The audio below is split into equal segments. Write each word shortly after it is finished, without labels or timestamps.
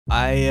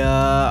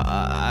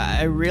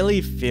I really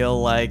feel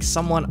like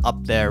someone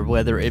up there,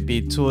 whether it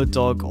be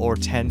Tourdog or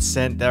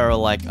Tencent, they're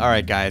like, all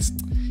right, guys,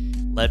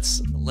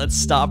 let's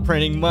start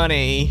printing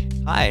money.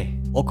 Hi.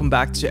 Welcome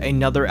back to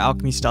another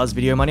Alchemy Stars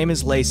video. My name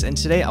is Lace, and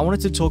today I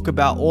wanted to talk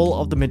about all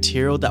of the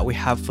material that we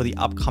have for the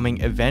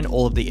upcoming event,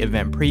 all of the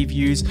event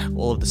previews,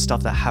 all of the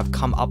stuff that have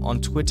come up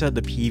on Twitter,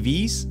 the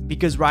PVs.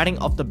 Because riding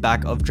off the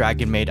back of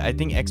Dragon Maid, I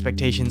think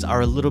expectations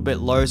are a little bit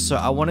low, so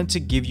I wanted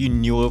to give you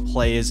newer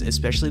players,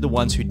 especially the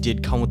ones who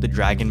did come with the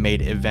Dragon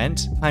Maid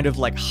event, kind of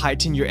like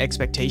heighten your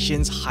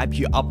expectations, hype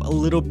you up a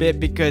little bit,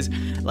 because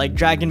like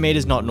Dragon Maid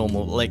is not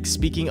normal. Like,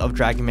 speaking of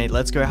Dragon Maid,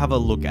 let's go have a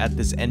look at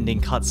this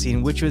ending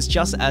cutscene, which was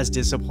just as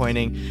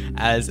disappointing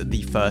as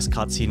the first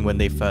cutscene when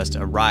they first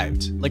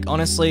arrived. Like,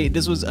 honestly,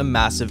 this was a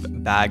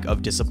massive bag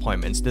of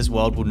disappointments. This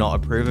world will not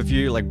approve of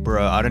you. Like,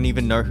 bro, I don't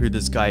even know who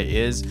this guy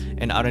is,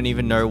 and I don't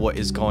even know what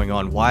is going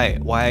on. Why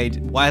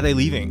are they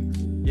leaving?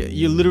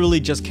 You literally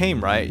just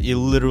came, right? You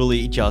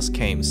literally just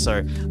came,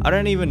 so I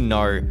don't even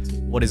know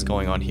what is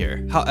going on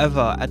here.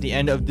 However, at the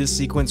end of this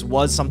sequence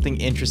was something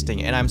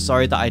interesting, and I'm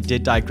sorry that I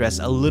did digress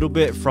a little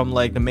bit from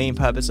like the main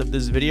purpose of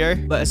this video,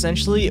 but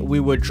essentially we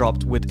were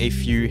dropped with a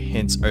few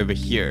hints over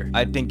here.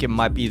 I think it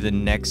might be the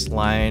next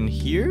line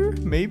here,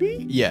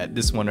 maybe? Yeah,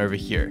 this one over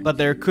here. But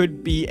there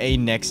could be a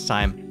next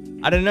time.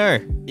 I don't know.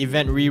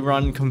 Event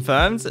rerun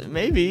confirmed?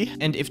 Maybe.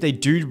 And if they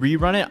do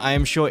rerun it, I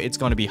am sure it's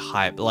going to be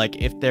hype.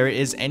 Like, if there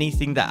is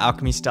anything that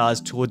Alchemy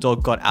Stars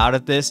Tourdog got out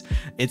of this,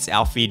 it's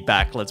our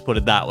feedback, let's put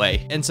it that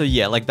way. And so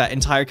yeah, like that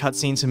entire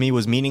cutscene to me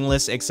was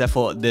meaningless except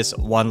for this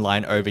one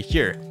line over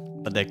here.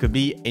 But there could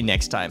be a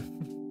next time.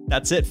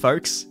 That's it,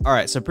 folks.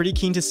 Alright, so pretty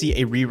keen to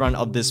see a rerun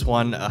of this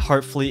one,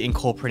 hopefully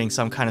incorporating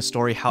some kind of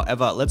story.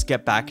 However, let's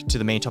get back to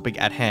the main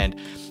topic at hand,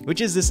 which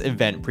is this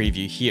event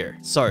preview here.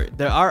 So,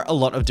 there are a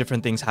lot of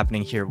different things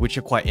happening here, which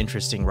are quite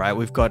interesting, right?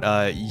 We've got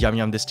Yum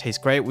Yum This Tastes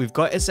Great. We've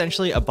got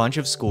essentially a bunch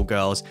of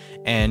schoolgirls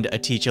and a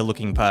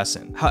teacher-looking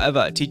person.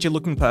 However, a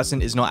teacher-looking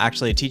person is not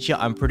actually a teacher.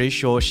 I'm pretty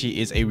sure she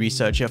is a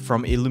researcher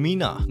from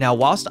Illumina. Now,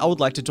 whilst I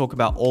would like to talk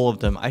about all of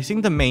them, I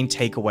think the main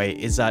takeaway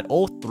is that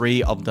all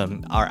three of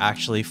them are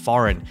actually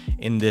foreign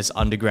in this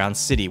underground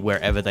city,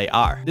 wherever they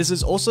are. This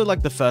is also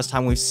like the first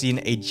time we've seen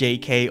a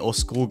JK or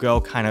schoolgirl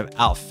kind of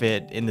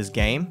outfit in this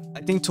game. I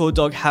think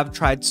Tourdog have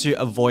tried to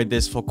avoid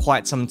this for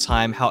quite some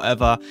time.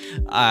 However,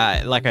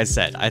 like I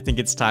said, I think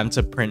it's time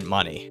to print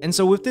money. And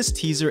so with this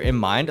teaser in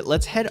mind,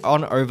 let's head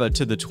on over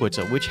to the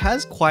Twitter, which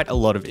has quite a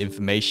lot of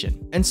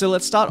information. And so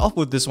let's start off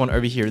with this one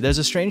over here. There's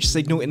a strange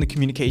signal in the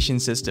communication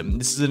system.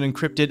 This is an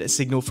encrypted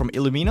signal from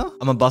Illumina. I'm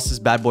gonna bust this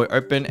bad boy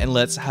open and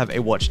let's have a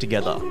watch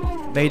together.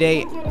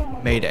 Mayday,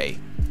 Mayday.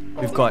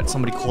 We've got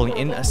somebody calling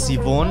in,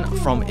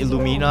 Siobhan from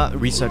Illumina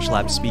Research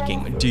Lab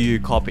speaking. Do you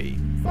copy?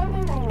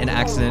 An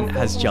accident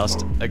has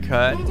just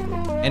occurred,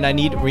 and I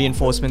need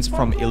reinforcements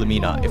from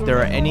Illumina. If there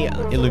are any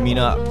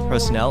Illumina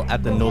personnel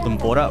at the northern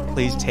border,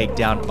 please take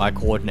down my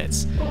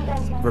coordinates.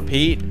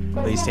 Repeat,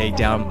 please take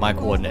down my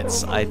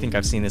coordinates. I think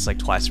I've seen this like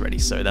twice already,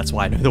 so that's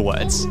why I know the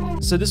words.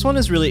 So this one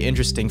is really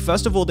interesting.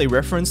 First of all, they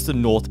reference the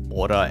north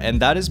border,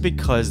 and that is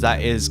because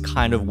that is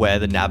kind of where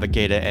the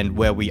navigator and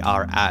where we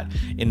are at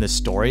in the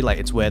story. Like,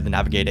 it's where the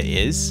navigator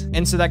is.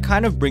 And so that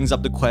kind of brings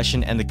up the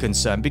question and the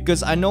concern,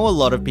 because I know a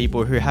lot of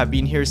people who have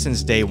been here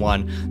since day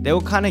one, they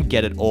will kind of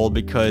get it all,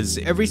 because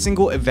every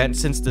single event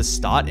since the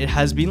start, it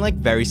has been like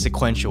very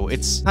sequential.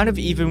 It's kind of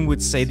even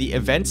would say the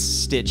events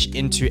stitch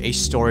into a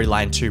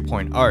storyline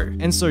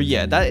 2.0. And so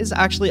yeah, that is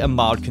actually a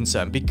mild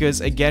concern,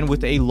 because again,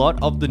 with a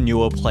lot of the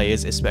newer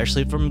players,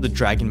 especially from the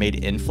Dragon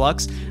Maid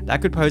influx,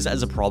 that could pose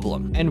as a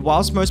problem. And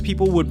whilst most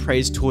people would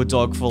praise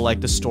Tourdog for like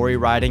the story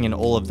writing and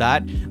all of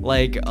that,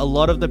 like a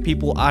lot of the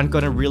people aren't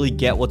going to really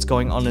get what's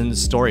going on in the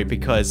story,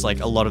 because like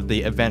a lot of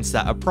the events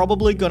that are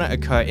probably going to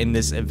occur in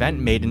this event,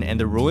 Maiden and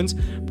the Ruins,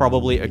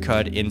 probably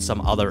occurred in some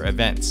other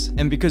events.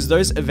 And because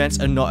those events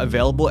are not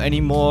available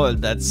anymore,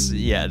 that's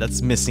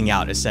missing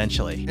out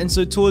essentially. And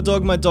so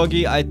Tourdog, my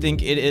doggy, I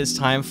think it is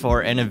time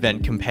for an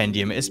event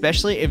compendium,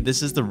 especially if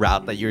this is the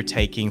route that you're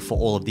taking for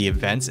all of the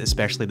events,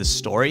 especially the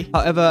story.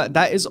 However,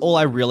 that is all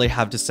I really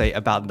have to say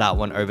about that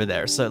one over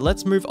there. So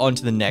let's move on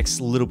to the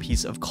next little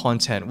piece of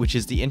content, which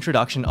is the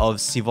introduction of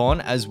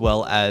Siobhan as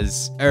well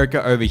as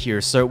Erica over here.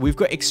 So we've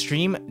got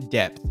extreme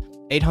depth,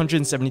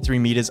 873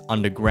 meters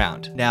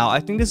underground. Now, I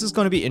think this is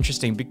going to be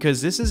interesting,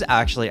 because this is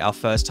actually our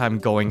first time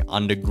going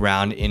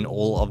underground in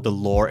all of the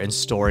lore and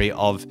story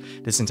of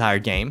this entire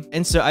game.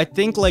 And so I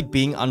think like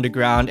being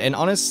underground, and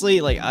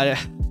honestly, like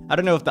I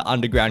don't know if the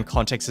underground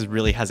context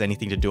really has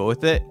anything to do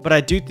with it, but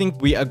I do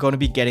think we are going to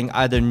be getting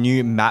either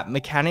new map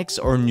mechanics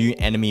or new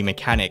enemy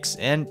mechanics,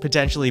 and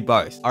potentially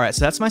both. Alright,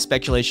 so that's my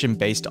speculation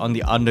based on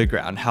the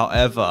underground.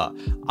 However,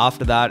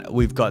 after that,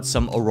 we've got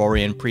some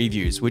Aurorian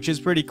previews, which is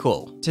pretty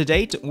cool. To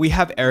date, we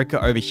have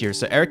Erica over here.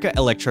 So Erica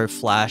Electro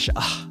Flash,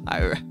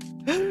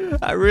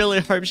 I really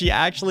hope she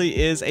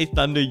actually is a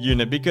thunder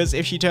unit, because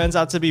if she turns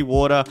out to be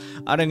water,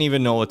 I don't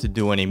even know what to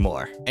do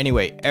anymore.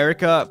 Anyway,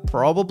 Erica,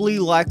 probably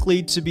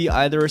likely to be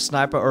either a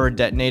sniper or a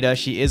detonator.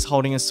 She is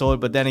holding a sword,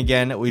 but then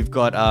again, we've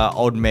got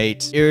old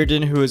mate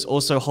Iridan, who is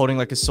also holding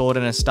like a sword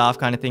and a staff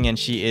kind of thing, and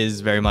she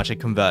is very much a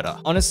converter.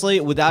 Honestly,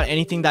 without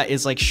anything that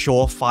is like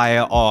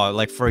surefire, or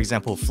like for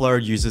example, Fleur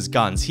uses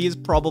guns, he is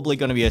probably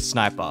going to be a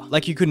sniper.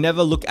 Like you could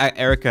never look at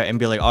Erica and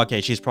be like,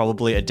 okay, she's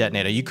probably a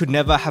detonator. You could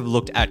never have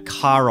looked at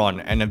Charon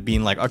and have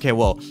been like, okay,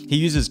 well, he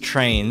uses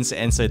trains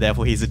and so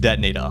therefore he's a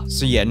detonator.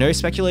 So yeah, no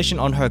speculation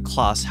on her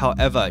class.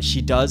 However,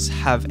 she does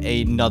have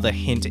another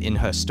hint in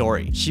her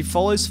story. She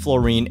follows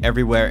Florine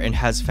everywhere and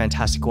has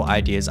fantastical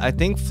ideas. I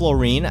think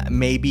Florine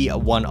may be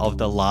one of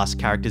the last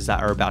characters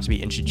that are about to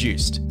be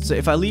introduced. So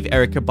if I leave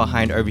Erica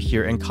behind over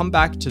here and come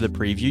back to the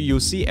preview, you'll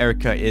see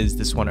Erica is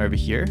this one over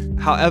here.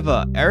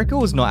 However, Erica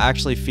was not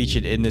actually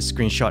featured in this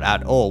screenshot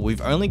at all.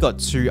 We've only got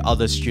 2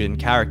 other student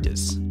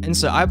characters. And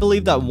so I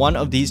believe that one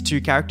of these 2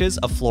 characters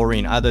are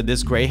Florine, either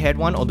this gray-haired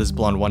one or this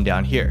blonde one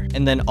down here.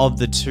 And then of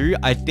the 2,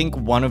 I think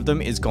one of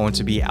them is going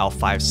to be our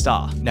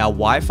 5-star. Now,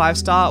 why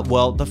 5-star?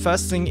 Well, the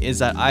first thing is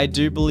that I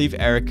do believe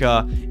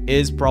Erica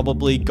is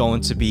probably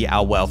going to be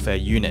our welfare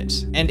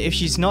unit. And if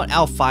she's not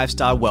our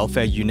 5-star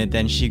welfare unit,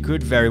 then she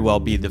could very well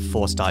be the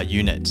 4-star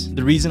unit.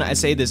 The reason I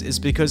say this is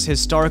because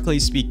historically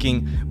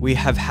speaking, we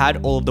have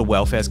had all of the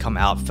welfares come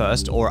out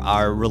first or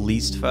are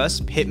released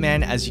first.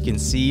 Hitman, as you can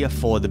see,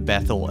 for the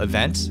Bethel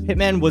event.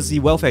 Hitman was the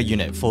welfare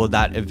unit for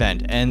that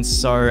event, and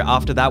so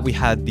after that we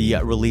had the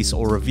release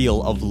or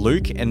reveal of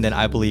Luke, and then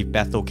I believe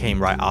Bethel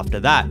came right after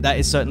that. That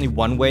is certainly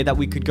one way that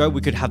we could go. We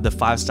could have the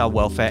 5-star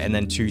welfare and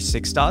then 2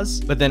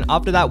 6-stars, but then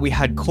after that we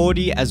had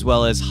Cordy as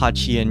well as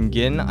Hachi and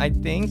Gin, I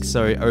think.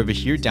 So over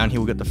here, down here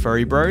we got the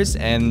Furry Bros,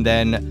 and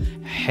then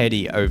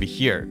Hedy over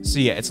here. So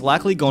yeah, it's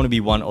likely going to be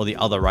one or the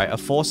other, right? A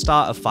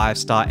 4-star, a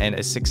 5-star, and a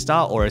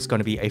 6-star, or it's going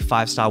to be a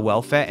 5-star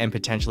welfare and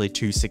potentially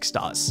 2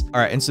 6-stars.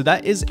 All right, and so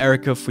that is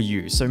Erica for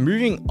you. So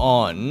moving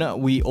on,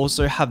 we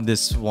also have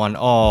this one.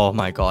 Oh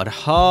my god.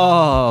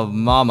 Oh,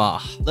 mama.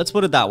 Let's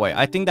put it that way.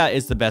 I think that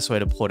is the best way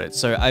to put it.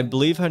 So I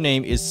believe her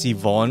name is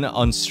Siobhan.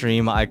 On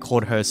stream, I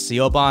called her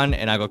Siobhan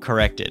and I got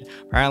corrected.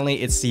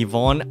 Apparently, it's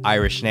Siobhan,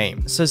 Irish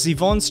name. So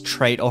Siobhan's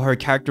trait or her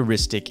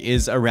characteristic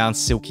is around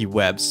silky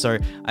webs. So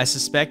I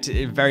suspect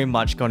it very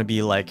much going to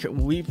be like,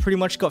 we pretty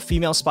much got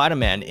female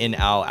Spider-Man in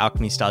our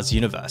Alchemy Stars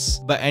universe.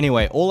 But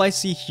anyway, all I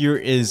see here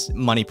is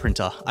money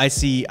printer. I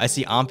see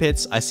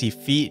armpits, I see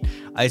feet,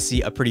 I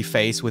see a pretty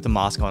face with a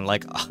mask on.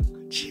 Like, oh,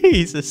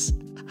 Jesus.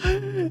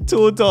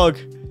 Tourdog,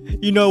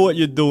 you know what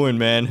you're doing,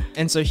 man.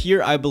 And so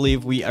here I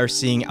believe we are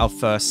seeing our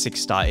first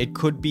 6-star. It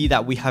could be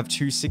that we have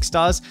 2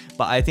 6-stars,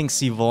 but I think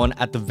Siobhan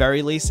at the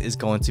very least is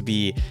going to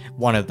be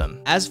one of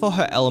them. As for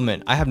her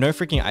element, I have no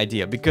freaking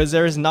idea because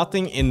there is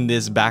nothing in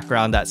this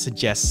background that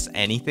suggests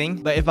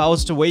anything. But if I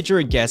was to wager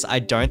a guess, I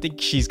don't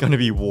think she's going to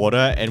be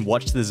water, and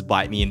watch this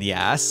bite me in the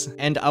ass.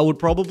 And I would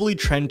probably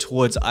trend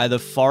towards either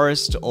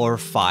forest or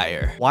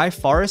fire. Why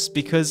forest?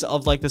 Because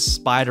of like the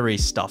spidery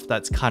stuff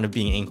that's kind of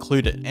being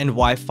included. And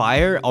why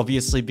fire?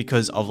 Obviously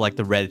because of like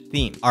the red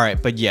theme. All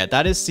right, but yeah,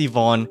 that is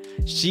Siobhan.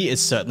 She is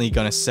certainly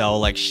gonna sell.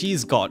 Like,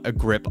 she's got a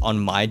grip on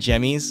my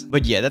gemmies.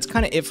 But yeah, that's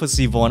kind of it for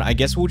Siobhan. I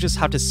guess we'll just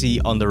have to see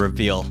on the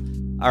reveal.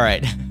 All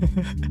right,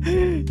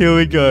 here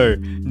we go.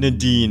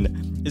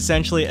 Nadine.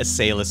 Essentially a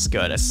sailor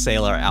skirt, a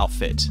sailor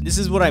outfit. This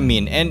is what I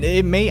mean, and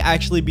it may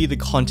actually be the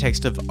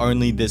context of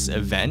only this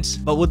event,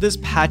 but with this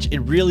patch,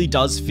 it really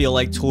does feel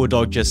like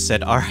Tourdog just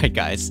said, alright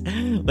guys,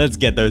 let's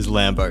get those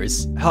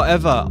Lambos.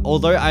 However,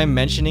 although I'm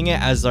mentioning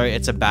it as though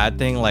it's a bad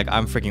thing, like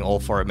I'm freaking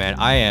all for it, man.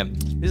 I am.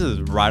 This is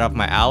right up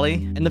my alley.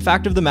 And the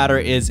fact of the matter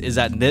is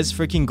that this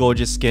freaking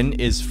gorgeous skin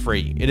is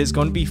free. It is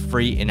going to be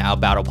free in our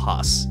battle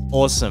pass.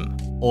 Awesome.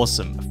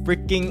 Awesome.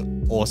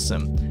 Freaking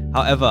awesome.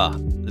 However,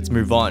 let's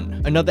move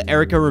on. Another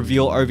Erica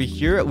reveal over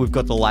here. We've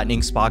got the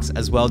lightning sparks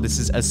as well. This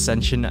is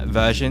Ascension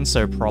version,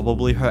 so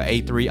probably her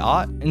A3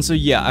 art. And so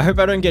yeah, I hope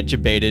I don't get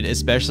debated,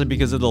 especially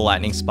because of the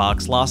lightning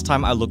sparks. Last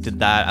time I looked at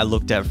that, I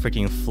looked at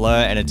freaking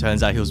Fleur and it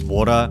turns out he was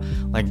water.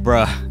 Like,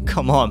 bruh,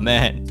 come on,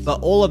 man.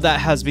 But all of that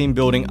has been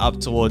building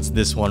up towards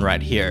this one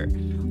right here.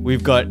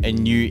 We've got a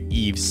new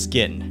Eve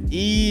skin.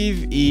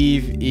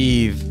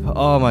 Eve.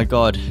 Oh my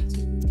god.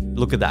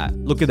 Look at that.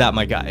 Look at that,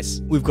 my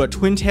guys. We've got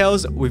twin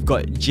tails. We've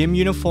got gym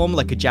uniform,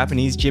 like a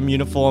Japanese gym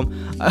uniform.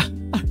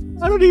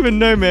 I don't even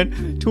know,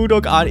 man.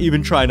 Tourdog aren't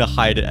even trying to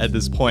hide it at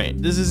this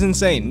point. This is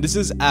insane. This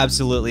is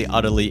absolutely,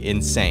 utterly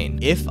insane.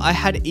 If I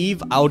had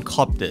Eve, I would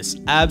cop this.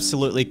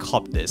 Absolutely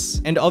cop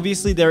this. And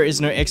obviously, there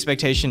is no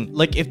expectation.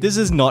 Like, if this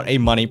is not a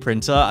money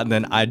printer,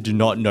 then I do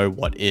not know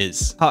what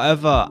is.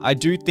 However, I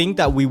do think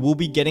that we will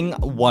be getting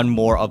one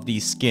more of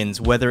these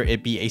skins, whether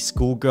it be a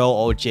schoolgirl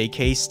or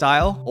JK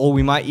style, or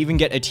we might even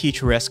get a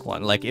teacher-esque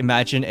one. Like,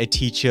 imagine a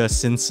teacher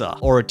Sinsa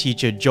or a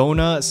teacher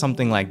Jonah,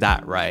 something like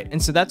that, right?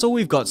 And so that's all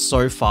we've got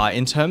so far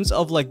in terms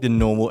of like the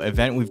normal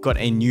event, we've got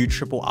a new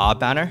RRR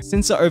banner.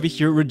 Sinsa over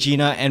here,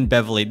 Regina and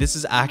Beverly. This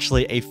is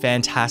actually a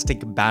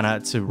fantastic banner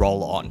to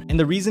roll on. And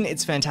the reason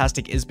it's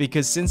fantastic is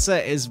because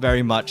Sinsa is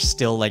very much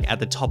still like at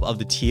the top of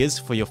the tiers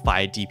for your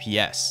fire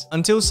DPS.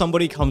 Until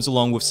somebody comes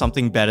along with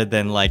something better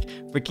than like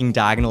freaking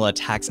diagonal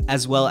attacks,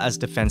 as well as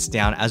defense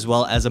down, as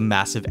well as a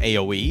massive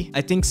AoE,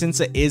 I think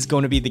Sinsa is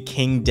going to be the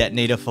king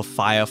detonator for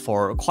fire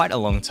for quite a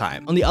long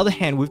time. On the other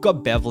hand, we've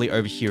got Beverly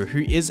over here, who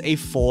is a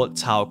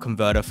 4-tile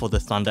converter for the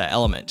thunder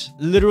element.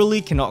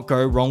 Literally cannot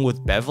go wrong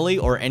with Beverly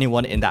or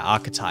anyone in that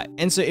archetype.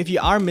 And so if you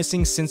are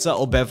missing Sinsa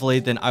or Beverly,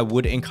 then I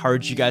would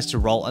encourage you guys to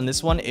roll on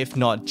this one, if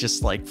not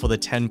just like for the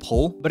 10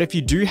 pull. But if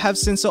you do have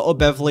Sinsa or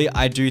Beverly,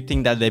 I do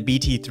think that their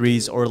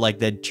BT3s or like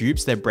their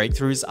dupes, their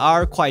breakthroughs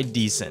are quite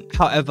decent.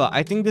 However,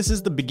 I think this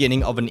is the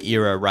beginning of an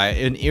era, right?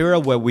 An era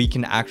where we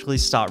can actually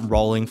start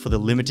rolling for the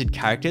limited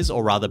characters,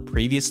 or rather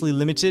previously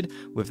limited,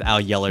 with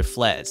our yellow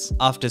flares.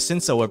 After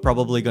Sinsa, we're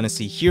probably going to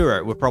see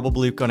Hero. We're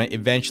probably going to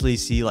eventually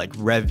see like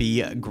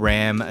Revy,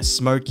 Graham,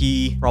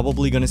 Smokey,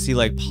 probably going to see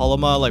like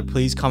Polymer, like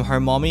please come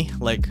home mommy,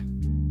 like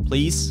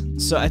please.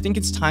 So I think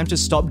it's time to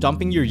stop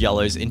dumping your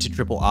yellows into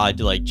RRR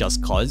like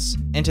just cause,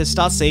 and to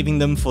start saving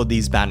them for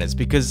these banners,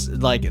 because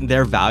like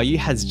their value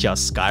has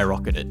just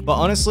skyrocketed. But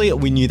honestly,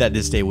 we knew that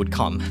this day would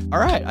come.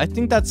 Alright, I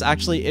think that's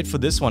actually it for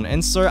this one,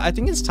 and so I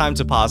think it's time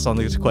to pass on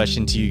this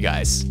question to you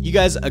guys. You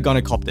guys are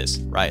gonna cop this,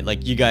 right?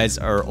 Like you guys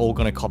are all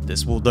gonna cop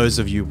this. Well, those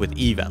of you with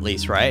Eve at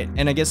least, right?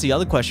 And I guess the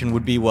other question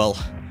would be, well,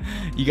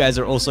 you guys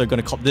are also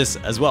gonna cop this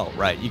as well,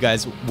 right? You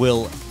guys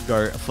will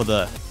go for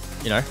the,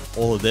 you know,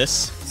 all of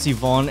this.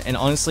 Siobhan, and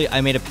honestly,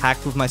 I made a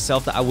pact with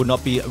myself that I would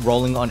not be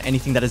rolling on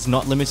anything that is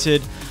not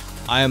limited.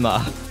 I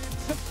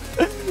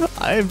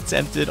am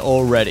tempted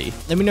already.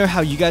 Let me know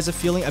how you guys are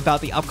feeling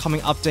about the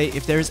upcoming update,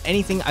 if there is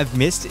anything I've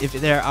missed, if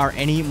there are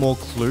any more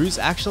clues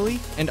actually.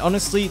 And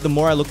honestly, the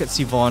more I look at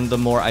Siobhan, the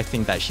more I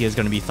think that she is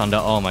going to be Thunder.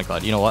 Oh my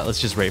god, you know what?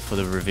 Let's just wait for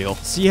the reveal.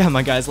 So yeah,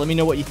 my guys, let me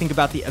know what you think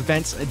about the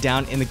events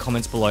down in the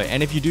comments below.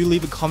 And if you do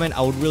leave a comment,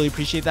 I would really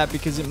appreciate that,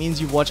 because it means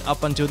you watch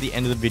up until the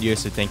end of the video,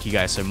 so thank you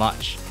guys so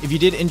much. If you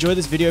did enjoy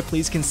this video,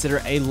 please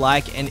consider a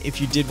like, and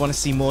if you did want to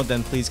see more,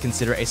 then please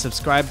consider a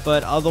subscribe.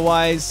 But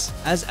otherwise,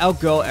 as our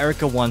girl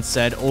Erica once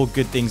said, all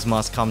good things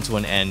must come to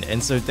an end.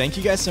 And so thank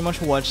you guys so much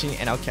for watching,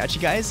 and I'll catch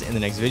you guys in the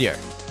next video.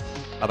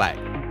 Bye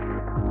bye.